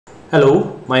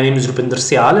Hello, my name is Rupinder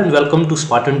Syal and welcome to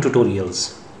Spartan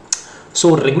Tutorials.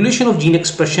 So regulation of gene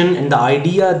expression and the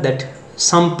idea that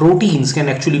some proteins can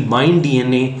actually bind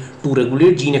DNA to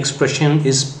regulate gene expression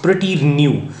is pretty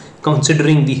new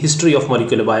considering the history of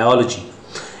molecular biology.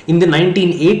 In the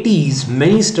 1980s,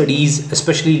 many studies,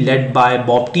 especially led by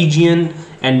Bob Tijian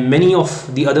and many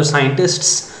of the other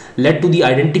scientists, led to the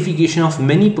identification of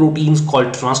many proteins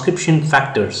called transcription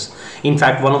factors. In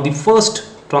fact, one of the first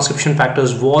transcription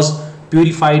factors was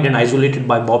purified and isolated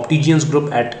by Bob Tijian's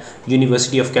group at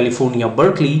University of California,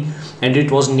 Berkeley, and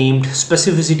it was named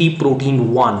specificity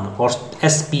protein 1 or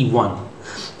SP1.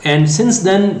 And since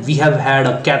then, we have had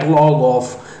a catalog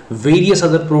of various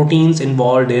other proteins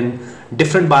involved in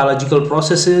different biological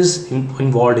processes,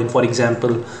 involved in, for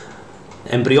example,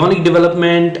 embryonic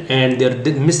development, and their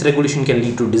misregulation can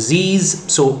lead to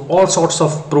disease. So all sorts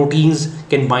of proteins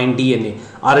can bind DNA.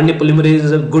 RNA polymerase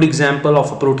is a good example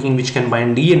of a protein which can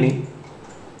bind DNA,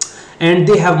 and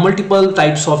they have multiple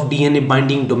types of DNA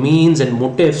binding domains and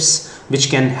motifs which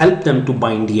can help them to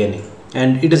bind DNA,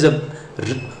 and it is a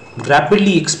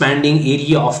rapidly expanding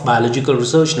area of biological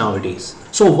research nowadays.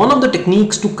 So one of the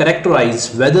techniques to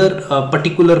characterize whether a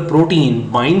particular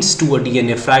protein binds to a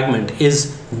DNA fragment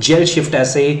is gel shift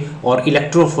assay or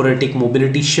electrophoretic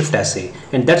mobility shift assay,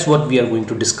 and that's what we are going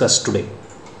to discuss today.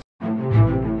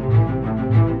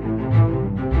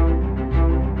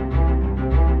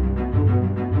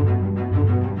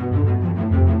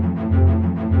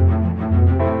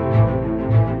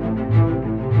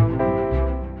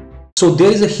 So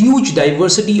there is a huge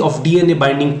diversity of DNA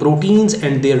binding proteins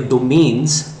and their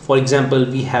domains. For example,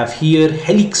 we have here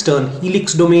helix turn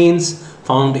helix domains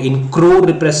found in Crow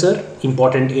repressor,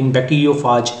 important in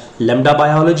bacteriophage lambda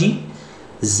biology.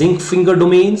 Zinc finger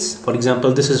domains, for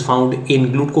example, this is found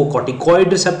in glucocorticoid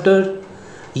receptor.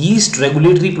 Yeast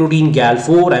regulatory protein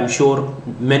GAL4, I'm sure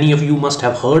many of you must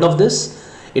have heard of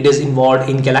this. It is involved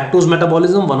in galactose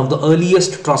metabolism, one of the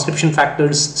earliest transcription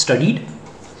factors studied.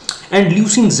 And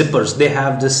leucine zippers, they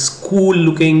have this cool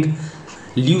looking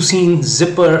leucine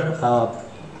zipper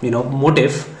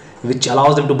motif which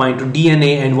allows them to bind to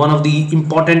DNA, and one of the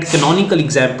important canonical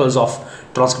examples of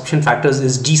transcription factors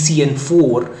is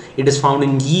GCN4. It is found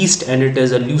in yeast and it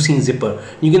is a leucine zipper.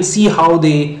 You can see how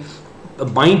they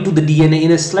bind to the DNA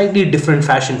in a slightly different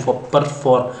fashion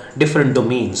for different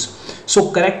domains. So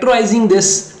characterizing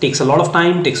this takes a lot of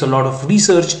time, takes a lot of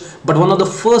research, but one of the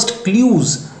first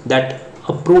clues that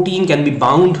a protein can be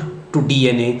bound to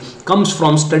DNA comes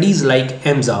from studies like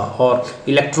EMSA or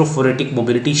Electrophoretic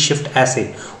Mobility Shift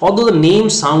Assay. Although the name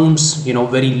sounds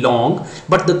very long,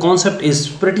 but the concept is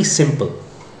pretty simple.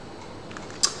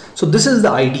 So this is the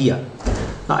idea.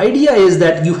 The idea is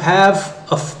that you have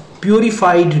a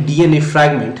purified DNA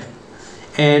fragment,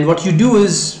 and what you do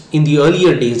is, in the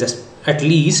earlier days at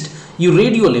least, you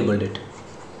radio labeled it.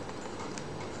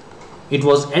 It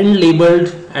was end labeled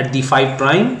at the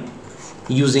 5'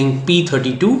 using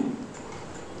P32.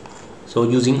 So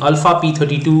using alpha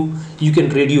P32, you can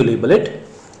radio label it.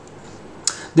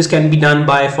 This can be done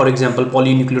by, for example,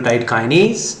 polynucleotide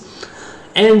kinase.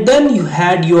 And then you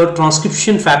had your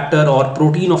transcription factor or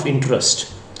protein of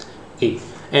interest. Okay.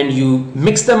 And you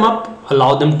mix them up,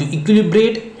 allow them to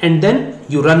equilibrate, and then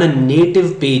you run a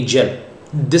native page gel.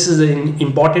 This is an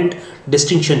important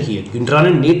distinction here. You run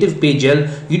a native page gel.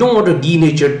 You don't want a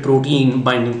denatured protein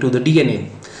binding to the DNA.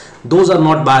 Those are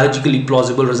not biologically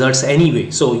plausible results anyway.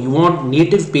 So you want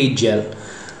native page gel.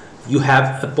 You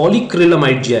have a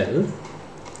polyacrylamide gel,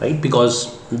 right?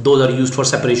 Because those are used for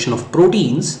separation of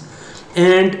proteins.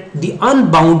 And the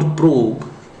unbound probe,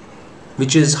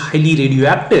 which is highly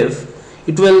radioactive,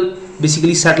 it will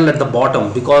basically settle at the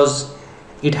bottom because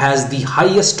it has the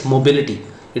highest mobility.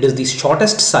 It is the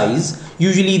shortest size.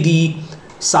 Usually the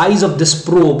size of this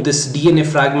probe, this DNA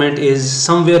fragment, is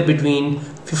somewhere between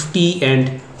 50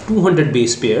 and 200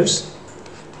 base pairs.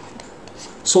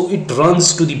 So it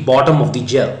runs to the bottom of the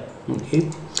gel. Okay.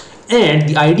 And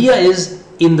the idea is,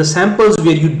 in the samples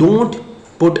where you don't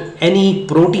put any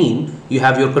protein, you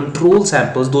have your control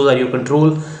samples, those are your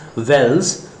control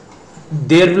wells,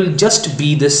 there will just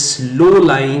be this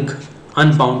low-lying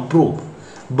unbound probe.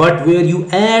 But where you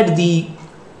add the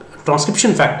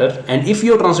transcription factor, and if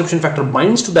your transcription factor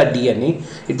binds to that DNA,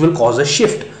 it will cause a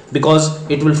shift because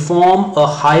it will form a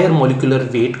higher molecular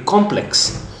weight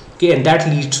complex. Okay, and that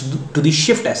leads to the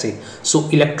shift assay. So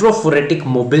electrophoretic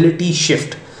mobility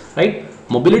shift, right?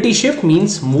 Mobility shift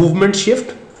means movement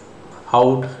shift,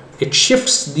 how it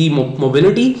shifts the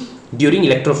mobility during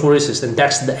electrophoresis, and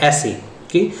that's the assay.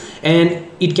 Okay, and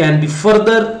it can be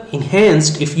further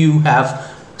enhanced if you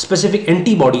have specific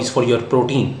antibodies for your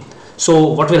protein. So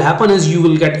what will happen is you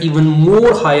will get even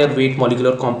more higher weight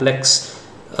molecular complex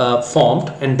formed,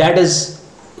 and that is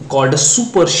called a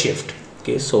super shift.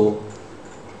 Okay, so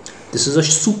this is a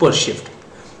super shift.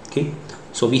 Okay,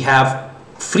 so we have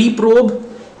free probe,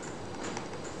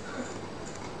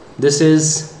 this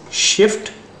is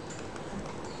shift,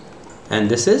 and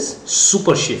this is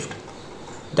super shift.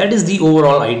 That is the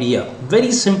overall idea.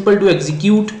 Very simple to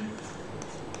execute,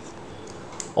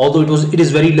 although it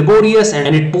is very laborious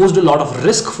and it posed a lot of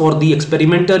risk for the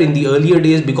experimenter in the earlier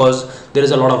days because there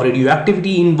is a lot of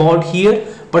radioactivity involved here,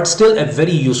 but still a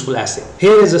very useful assay.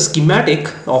 Here is a schematic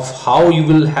of how you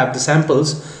will have the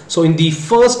samples. So in the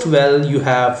first well you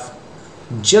have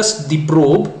just the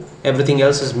probe, everything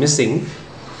else is missing.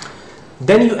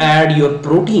 Then you add your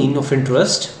protein of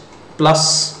interest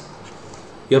plus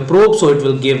your probe, so it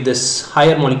will give this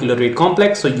higher molecular weight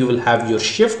complex, so you will have your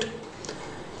shift.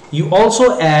 You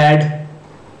also add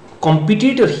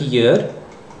competitor here,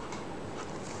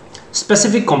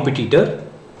 specific competitor,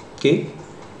 okay,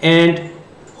 and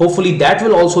hopefully that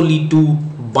will also lead to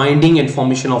binding and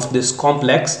formation of this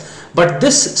complex. But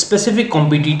this specific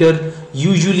competitor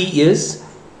usually is,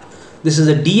 this is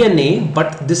a DNA,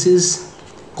 but this is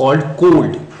called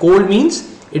cold. Cold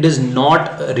means it is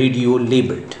not radio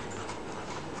labeled.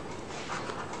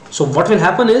 So what will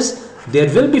happen is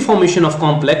there will be formation of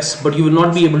complex, but you will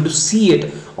not be able to see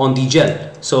it on the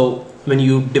gel. So when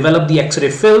you develop the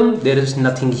X-ray film, there is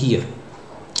nothing here.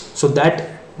 So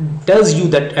that tells you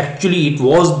that actually it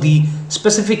was the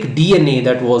specific DNA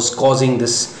that was causing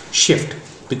this shift,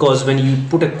 because when you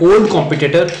put a cold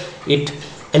competitor, it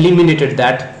eliminated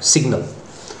that signal.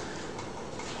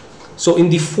 So in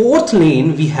the fourth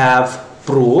lane we have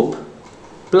probe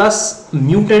plus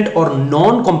mutant or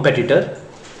non-competitor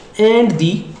and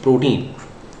the protein.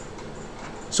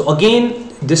 So again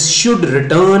this should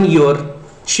return your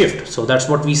shift. So that's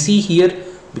what we see here,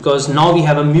 because now we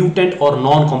have a mutant or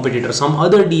non-competitor, some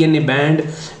other DNA band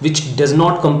which does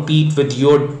not compete with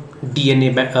your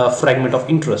DNA fragment of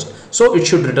interest, so it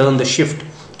should return the shift.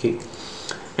 Okay,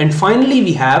 and finally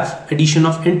we have addition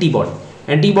of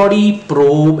antibody,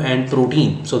 probe and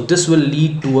protein. So this will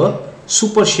lead to a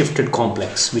super shifted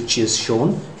complex, which is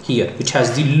shown here, which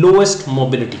has the lowest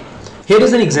mobility. Here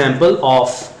is an example of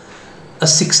a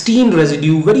 16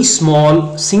 residue, very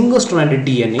small single stranded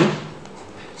DNA.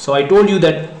 So I told you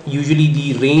that usually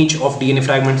the range of DNA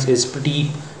fragments is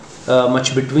pretty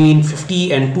much between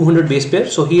 50 and 200 base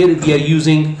pairs. So here we are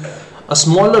using a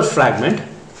smaller fragment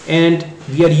and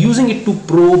we are using it to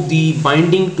probe the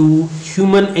binding to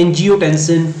human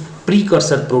angiotensin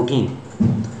precursor protein,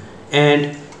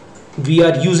 and we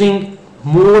are using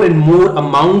more and more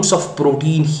amounts of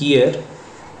protein here.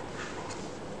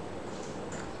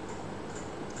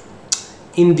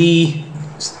 In the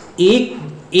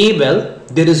A well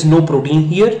there is no protein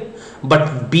here,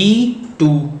 but B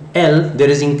to L there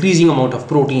is increasing amount of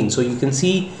protein. So you can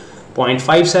see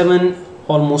 0.57,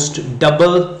 almost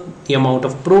double the amount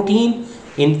of protein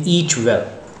in each well.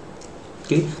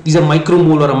 Okay, these are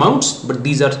micromolar amounts, but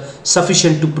these are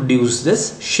sufficient to produce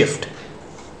this shift.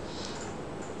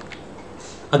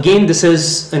 Again, this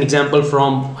is an example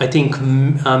from, I think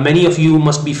many of you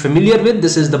must be familiar with.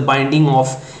 This is the binding of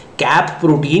CAP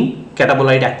protein,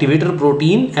 catabolite activator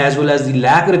protein, as well as the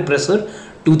lag repressor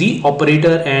to the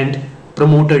operator and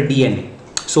promoter DNA.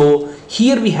 So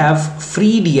here we have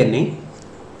free DNA,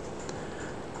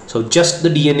 so just the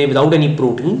DNA without any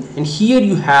protein, and here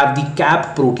you have the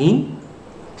CAP protein.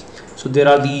 So there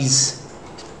are these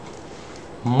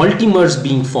multimers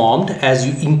being formed as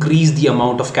you increase the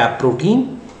amount of CAP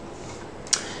protein.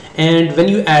 And when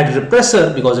you add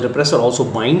repressor, because repressor also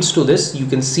binds to this, you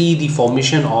can see the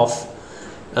formation of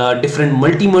different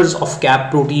multimers of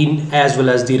CAP protein as well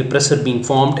as the repressor being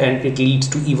formed, and it leads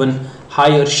to even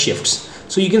higher shifts.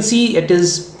 So you can see it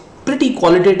is pretty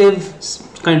qualitative,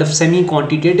 kind of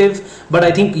semi-quantitative, but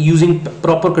I think using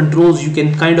proper controls you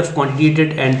can kind of quantitate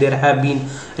it, and there have been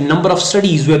a number of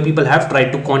studies where people have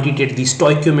tried to quantitate the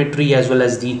stoichiometry as well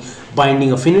as the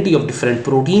binding affinity of different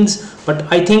proteins.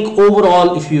 But I think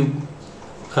overall, if you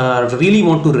really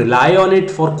want to rely on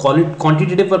it for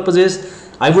quantitative purposes,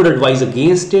 I would advise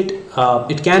against it.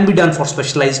 It can be done for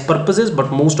specialized purposes,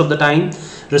 but most of the time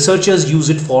researchers use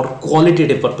it for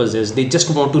qualitative purposes. They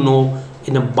just want to know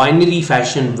in a binary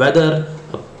fashion whether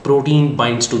a protein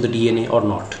binds to the DNA or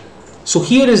not. So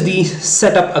here is the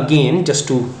setup again, just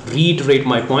to reiterate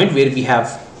my point, where we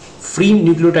have free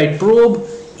nucleotide probe,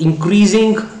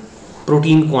 increasing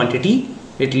protein quantity.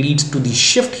 It leads to the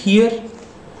shift here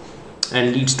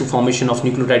and leads to formation of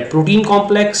nucleotide protein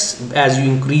complex as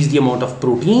you increase the amount of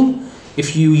protein.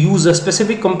 If you use a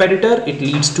specific competitor, it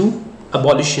leads to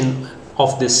abolition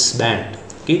of this band.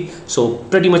 Okay, so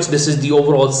pretty much this is the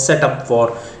overall setup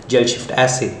for gel shift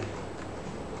assay.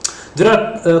 There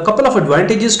are a couple of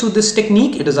advantages to this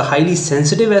technique. It is a highly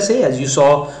sensitive assay, as you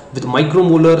saw, with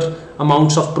micromolar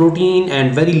amounts of protein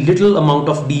and very little amount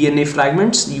of DNA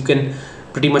fragments. You can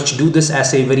pretty much do this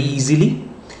assay very easily.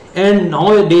 And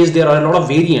nowadays there are a lot of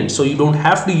variants, so you don't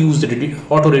have to use the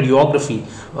autoradiography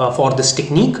for this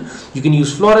technique. You can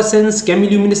use fluorescence,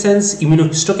 chemiluminescence,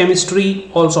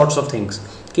 immunohistochemistry, all sorts of things.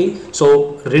 Okay,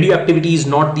 so radioactivity is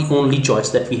not the only choice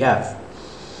that we have.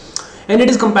 And it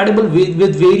is compatible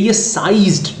with various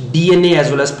sized DNA as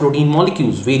well as protein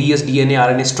molecules, various DNA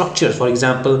RNA structures. For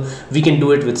example, we can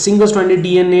do it with single-stranded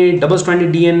DNA,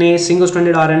 double-stranded DNA,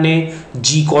 single-stranded RNA,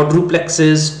 G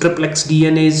quadruplexes, triplex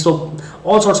DNAs. So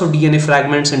all sorts of DNA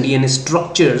fragments and DNA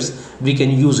structures we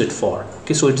can use it for.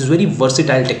 Okay, so it is very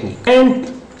versatile technique. And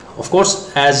of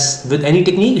course, as with any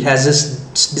technique, it has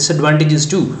its disadvantages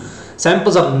too.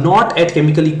 Samples are not at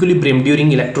chemical equilibrium during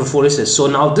electrophoresis. So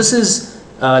now this is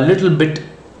a little bit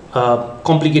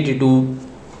complicated to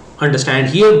understand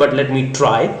here, but let me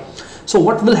try. So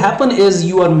what will happen is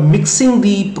you are mixing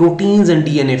the proteins and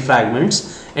DNA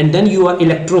fragments, and then you are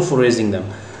electrophoresing them.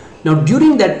 Now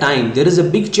during that time, there is a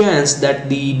big chance that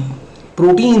the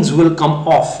proteins will come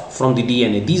off from the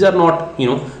DNA. These are not,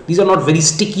 these are not very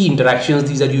sticky interactions.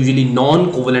 These are usually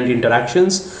non-covalent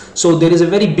interactions. So there is a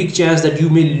very big chance that you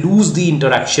may lose the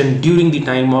interaction during the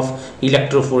time of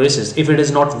electrophoresis if it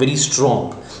is not very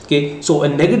strong. Okay, so a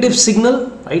negative signal,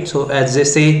 right? So as they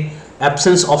say,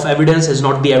 absence of evidence is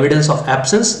not the evidence of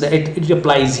absence. It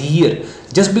applies here.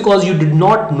 Just because you did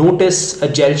not notice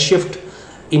a gel shift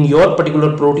in your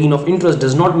particular protein of interest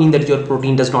does not mean that your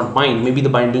protein does not bind. Maybe the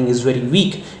binding is very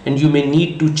weak and you may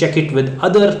need to check it with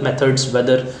other methods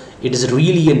whether it is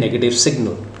really a negative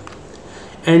signal.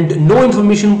 And no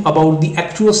information about the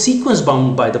actual sequence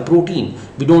bound by the protein.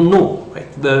 We don't know,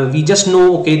 right? We just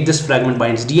know, okay, this fragment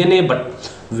binds DNA, but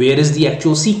where is the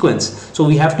actual sequence? So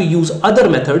we have to use other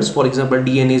methods. For example,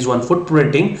 DNA is one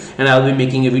footprinting, and I'll be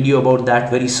making a video about that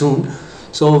very soon.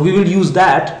 So we will use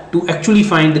that to actually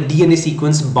find the DNA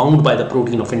sequence bound by the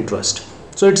protein of interest.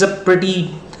 So it's a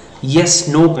pretty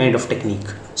yes-no kind of technique.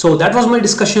 So that was my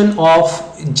discussion of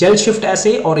gel shift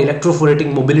assay or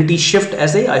electrophoretic mobility shift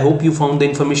assay. I hope you found the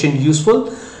information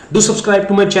useful. Do subscribe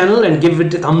to my channel and give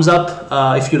it a thumbs up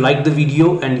if you liked the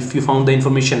video and if you found the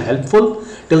information helpful.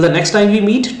 Till the next time we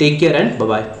meet, take care and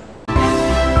bye-bye.